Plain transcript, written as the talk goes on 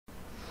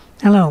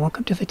Hello,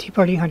 welcome to the Tea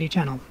Party Hardy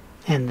channel.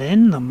 And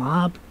then the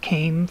mob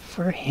came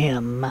for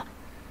him.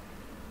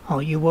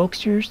 All you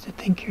wokesters that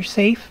think you're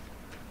safe?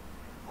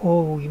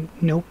 Oh,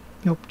 nope,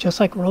 just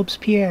like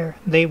Robespierre,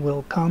 they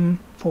will come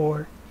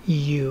for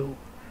you.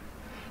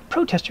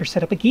 Protesters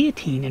set up a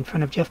guillotine in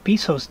front of Jeff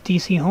Bezos'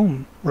 DC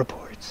home,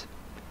 reports.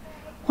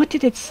 What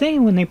did it say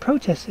when they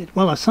protested?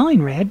 Well, a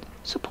sign read,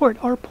 "Support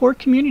our poor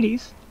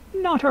communities,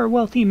 not our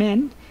wealthy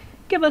men.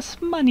 Give us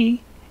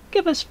money.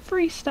 Give us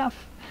free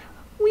stuff.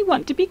 We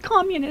want to be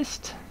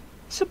communist.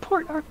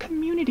 Support our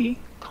community.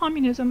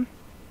 Communism."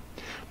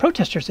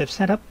 Protesters have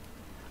set up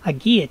a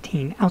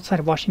guillotine outside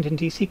of Washington,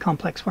 D.C.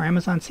 complex where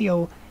Amazon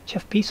CEO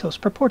Jeff Bezos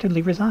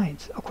purportedly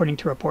resides, according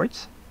to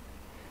reports.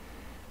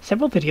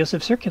 Several videos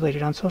have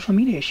circulated on social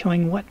media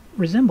showing what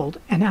resembled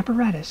an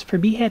apparatus for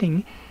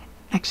beheading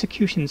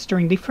executions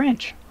during the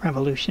French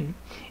Revolution.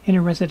 In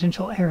a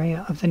residential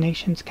area of the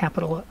nation's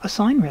capital, a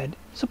sign read,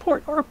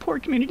 "Support our poor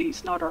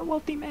communities, not our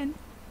wealthy men."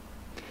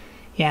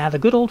 Yeah, the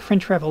good old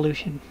French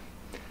Revolution,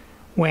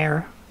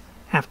 where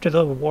after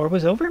the war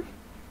was over,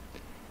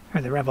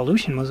 or the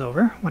revolution was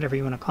over, whatever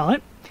you want to call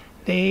it,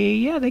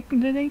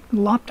 they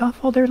lopped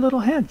off all their little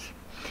heads.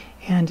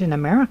 And in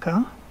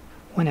America,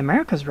 when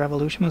America's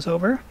revolution was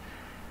over,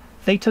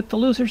 they took the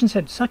losers and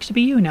said, "Sucks to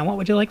be you, now what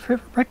would you like for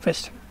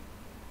breakfast?"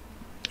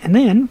 And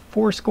then,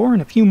 40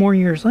 and a few more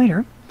years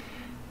later,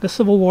 the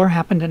Civil War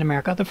happened in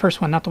America, the first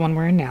one, not the one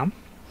we're in now.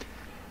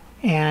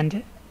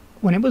 And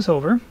when it was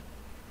over,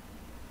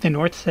 the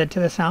North said to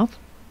the South,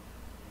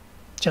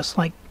 just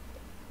like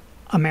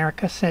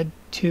America said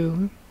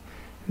to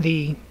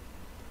the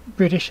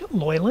British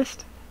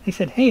loyalist, they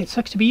said, "Hey, it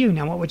sucks to be you,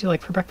 now what would you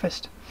like for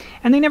breakfast?"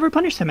 And they never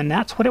punished them, and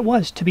that's what it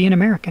was to be an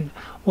American,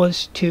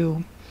 was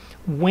to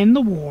win the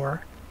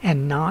war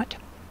and not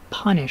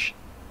punish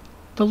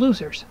the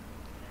losers.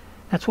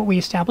 That's what we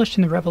established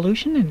in the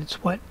Revolution, and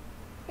it's what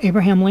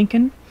Abraham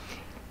Lincoln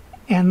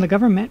and the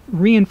government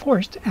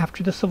reinforced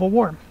after the Civil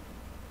War.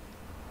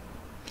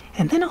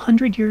 And then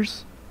 100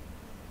 years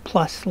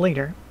plus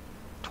later,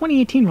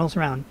 2018 rolls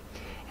around,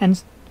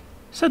 and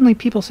suddenly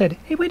people said,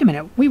 "Hey, wait a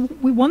minute, we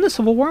won the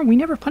Civil War and we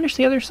never punished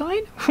the other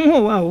side?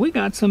 Well, we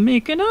got some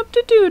making up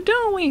to do,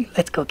 don't we?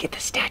 Let's go get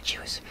the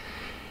statues."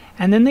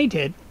 And then they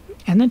did,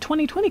 and then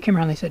 2020 came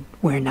around and they said,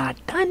 "We're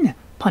not done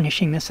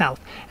punishing the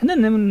South." And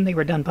then when they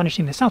were done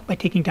punishing the South by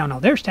taking down all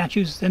their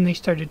statues, then they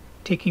started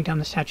taking down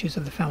the statues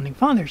of the Founding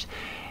Fathers.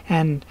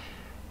 And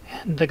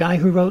the guy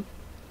who wrote,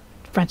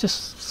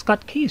 Francis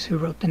Scott Keys, who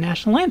wrote the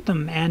national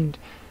anthem, and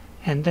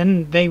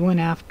then they went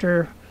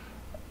after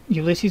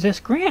Ulysses S.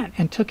 Grant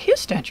and took his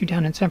statue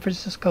down in San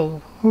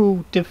Francisco,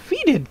 who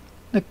defeated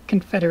the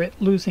Confederate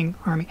losing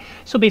army.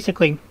 So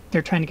basically,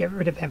 they're trying to get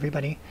rid of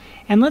everybody.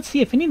 And let's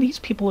see if any of these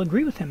people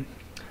agree with him.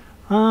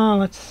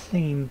 Let's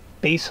see.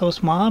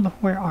 Bezos mob,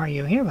 where are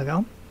you? Here we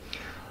go.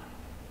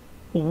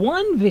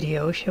 One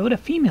video showed a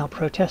female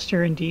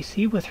protester in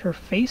D.C. with her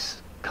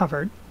face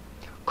covered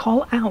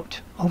call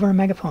out over a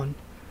megaphone,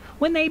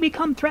 "When they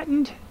become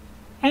threatened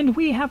and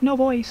we have no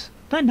voice,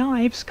 the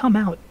knives come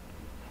out."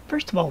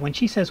 First of all, when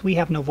she says "we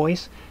have no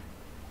voice"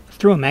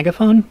 through a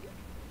megaphone,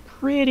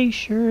 pretty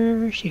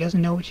sure she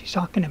doesn't know what she's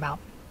talking about.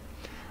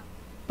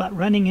 But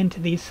running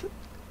into these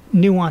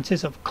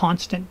nuances of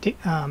constant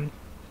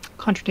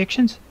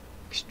contradictions,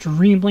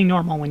 extremely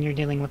normal when you're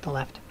dealing with the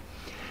left.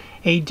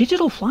 A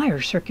digital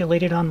flyer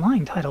circulated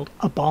online titled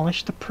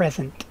 "Abolish the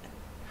Present,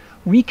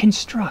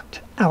 Reconstruct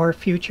Our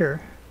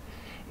Future"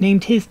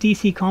 named his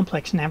DC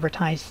complex and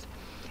advertised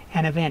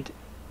an event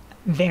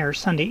there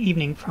Sunday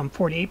evening from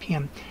 4 to 8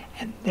 p.m.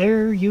 And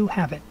there you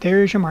have it.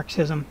 There's your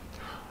Marxism.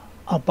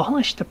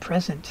 Abolish the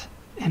present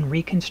and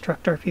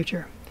reconstruct our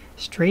future.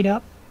 Straight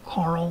up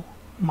Karl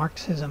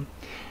Marxism.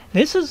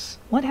 This is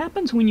what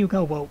happens when you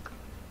go woke.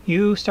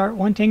 You start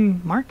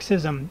wanting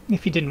Marxism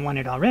if you didn't want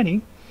it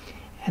already,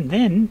 and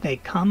then they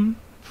come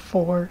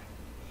for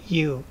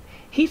you.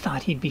 He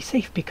thought he'd be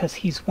safe because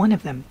he's one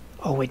of them.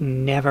 Oh, it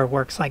never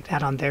works like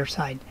that on their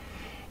side.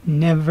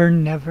 Never,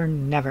 never,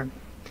 never.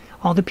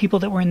 All the people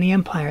that were in the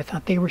Empire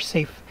thought they were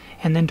safe,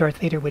 and then Darth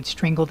Vader would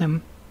strangle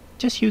them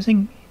just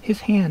using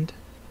his hand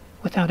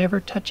without ever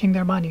touching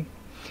their body.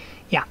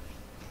 Yeah,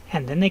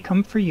 and then they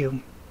come for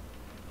you.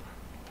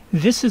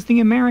 This is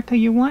the America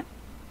you want?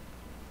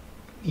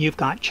 You've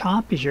got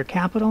Chop as your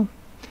capital.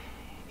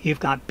 You've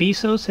got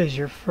Bezos as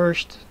your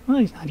first, well,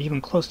 he's not even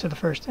close to the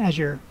first, as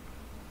your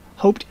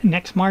hoped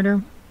next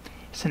martyr.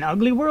 It's an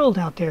ugly world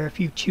out there if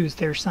you choose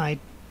their side.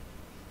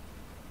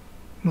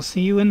 We'll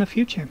see you in the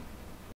future.